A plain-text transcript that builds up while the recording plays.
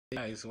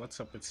Hey guys, what's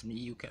up? It's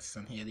me,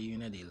 Kesson here, the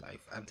Unity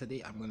Life, and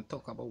today I'm going to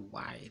talk about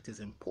why it is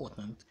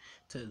important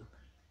to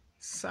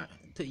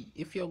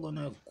if you're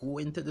gonna go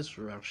into this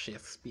revshare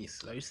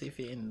space. Let's say if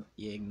you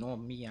ignore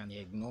me and you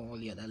ignore all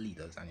the other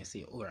leaders, and you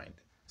say, all right,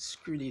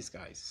 screw these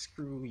guys,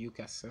 screw you,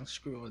 Kesson,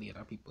 screw all the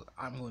other people.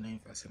 I'm going to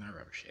invest in a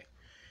revshare.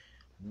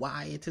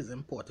 Why it is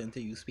important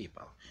to use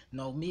PayPal?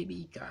 Now,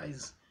 maybe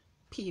guys,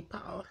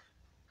 PayPal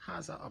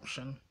has an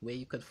option where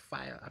you could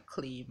file a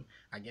claim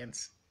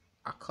against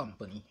a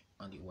company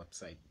on the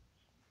website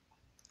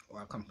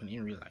or a company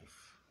in real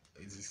life.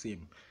 It's the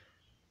same.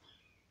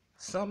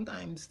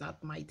 Sometimes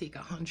that might take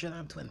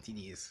 120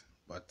 days,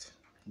 but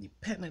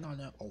depending on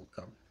the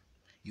outcome,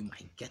 you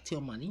might get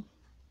your money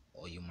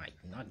or you might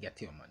not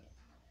get your money.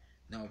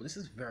 Now, this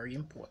is very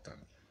important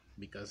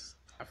because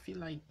I feel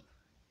like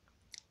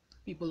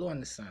people don't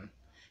understand.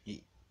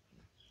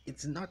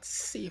 It's not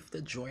safe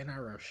to join a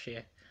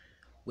revshare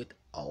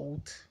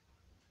without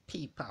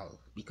PayPal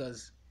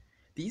because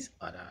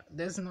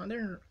there's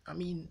another, I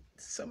mean,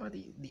 some of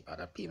the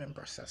other payment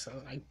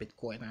processors like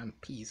Bitcoin and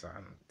Peas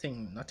and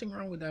thing, nothing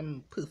wrong with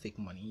them, perfect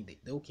money,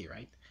 they're okay,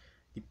 right?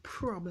 The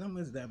problem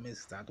with them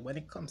is that when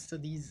it comes to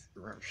these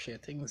share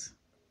things,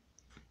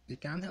 they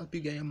can't help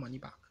you get your money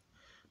back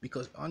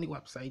because on the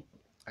website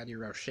at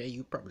the share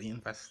you probably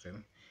invest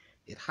in,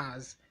 it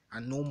has a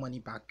no money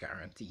back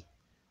guarantee.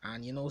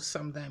 And you know,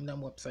 sometimes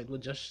them website will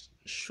just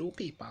show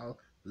PayPal,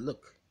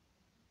 look,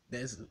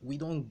 we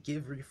don't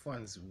give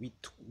refunds.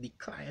 The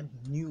client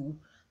knew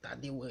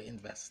that they were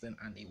investing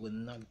and they were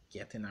not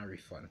getting a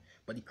refund,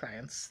 but the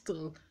client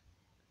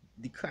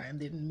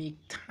didn't make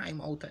time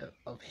out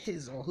of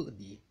his or her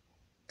day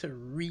to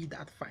read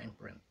that fine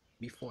print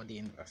before they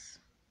invest.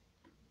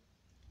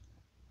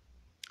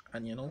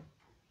 And you know,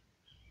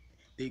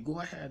 they go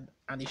ahead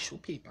and they show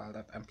PayPal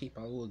that, and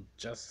PayPal will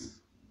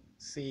just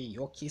say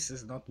your case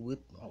is not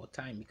worth our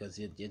time because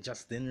you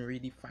just didn't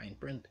read the fine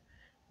print.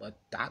 But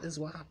that is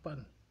what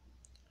happened.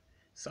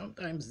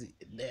 Sometimes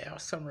there are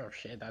some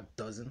share that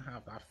doesn't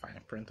have that fine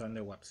print on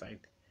their website,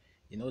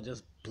 you know,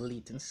 just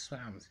blatant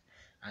scams.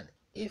 And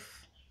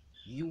if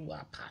you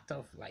are part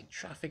of like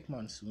traffic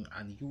monsoon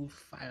and you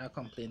file a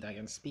complaint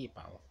against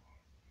PayPal,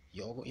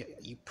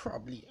 you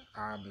probably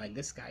like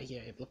this guy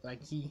here, it looked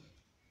like he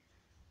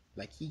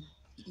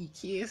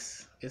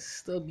case is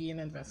still being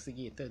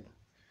investigated.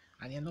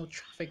 And you know,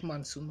 traffic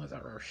monsoon was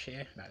a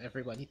share that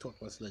everybody thought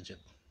was legit.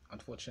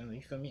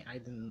 Unfortunately for me,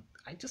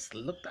 I just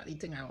looked at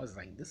it and I was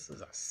like, this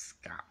is a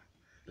scam.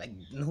 Like,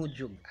 no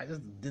joke. I just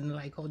didn't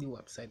like how the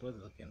website was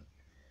looking.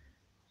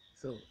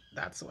 So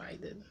that's what I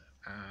did.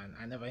 And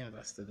I never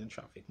invested in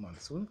traffic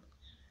monsoon.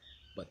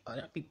 But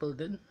other people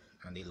did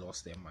and they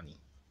lost their money.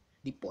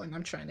 The point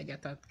I'm trying to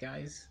get at,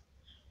 guys,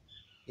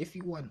 if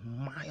you want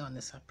my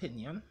honest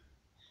opinion,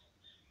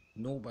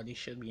 nobody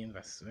should be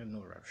investing in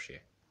no rev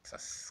share. It's a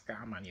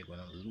scam and you're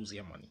gonna lose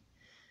your money.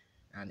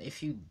 And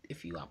if you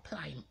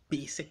apply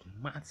basic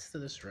maths to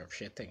this rev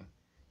share thing,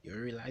 you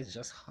realize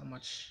just how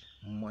much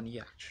money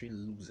you're actually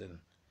losing.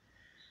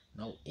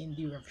 Now in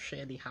the rev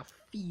share they have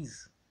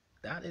fees.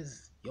 That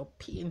is, you're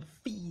paying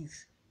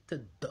fees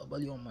to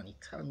double your money.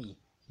 Tell me,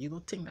 you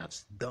don't think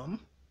that's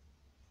dumb?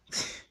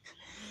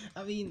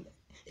 I mean,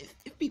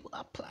 if people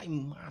apply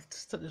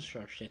maths to this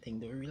rev share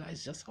thing, they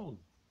realize just how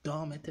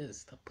dumb it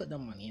is to put the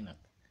money in it.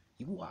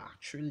 You are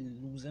actually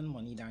losing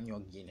money than you're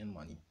gaining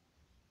money,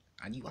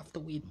 and you have to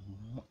wait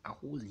a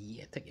whole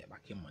year to get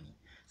back your money,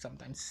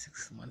 sometimes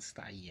 6 months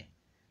to a year.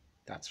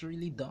 That's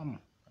really dumb.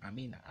 I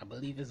mean, I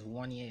believe it's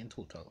 1 year in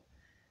total.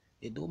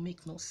 It don't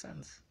make no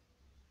sense.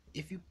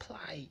 If you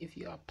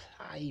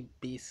apply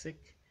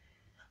basic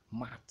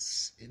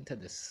maths into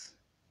this,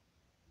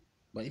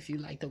 but if you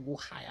like to go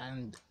higher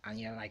and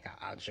you're like an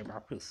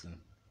algebra person,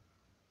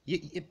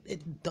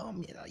 it's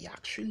dumb. You're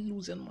actually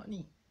losing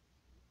money.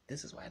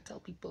 This is why I tell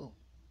people,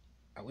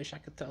 I wish I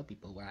could tell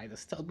people, but I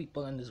just tell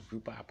people in this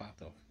group I'm part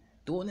of,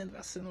 don't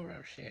invest in a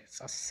rev share. It's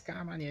a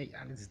scam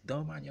and it's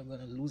dumb and you're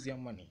gonna lose your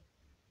money.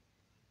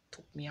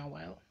 Took me a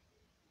while,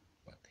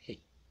 but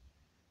hey,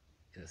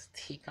 it just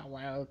take a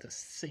while to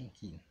sink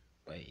in.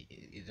 But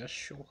it just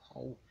show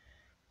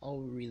how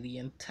really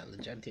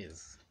intelligent it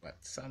is. But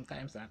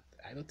sometimes that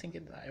I don't think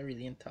it's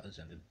really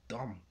intelligent. It's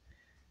dumb.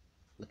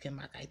 Looking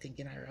back, I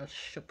think I real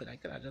stupid. I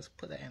could have just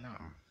put it in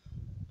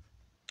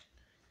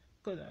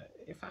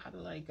if I had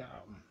like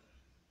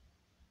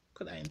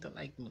put that into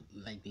like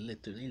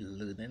literally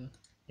learning,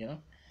 you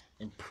know,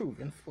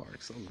 improving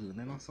forex or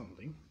learning or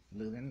something,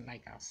 learning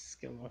like a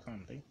skill or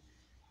something,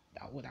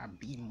 that would have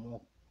been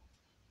more,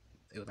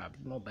 it would have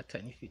been more better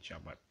in the future.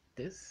 But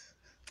this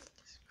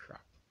is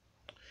crap.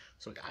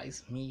 So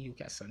guys, me, you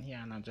guys on here,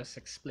 and I'm just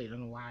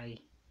explaining why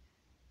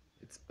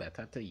it's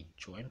better to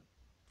join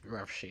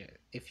revshare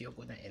if you're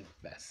gonna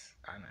invest,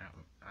 and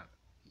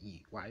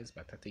why it's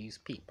better to use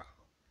PayPal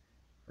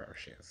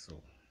revshare.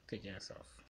 So take care of yourself.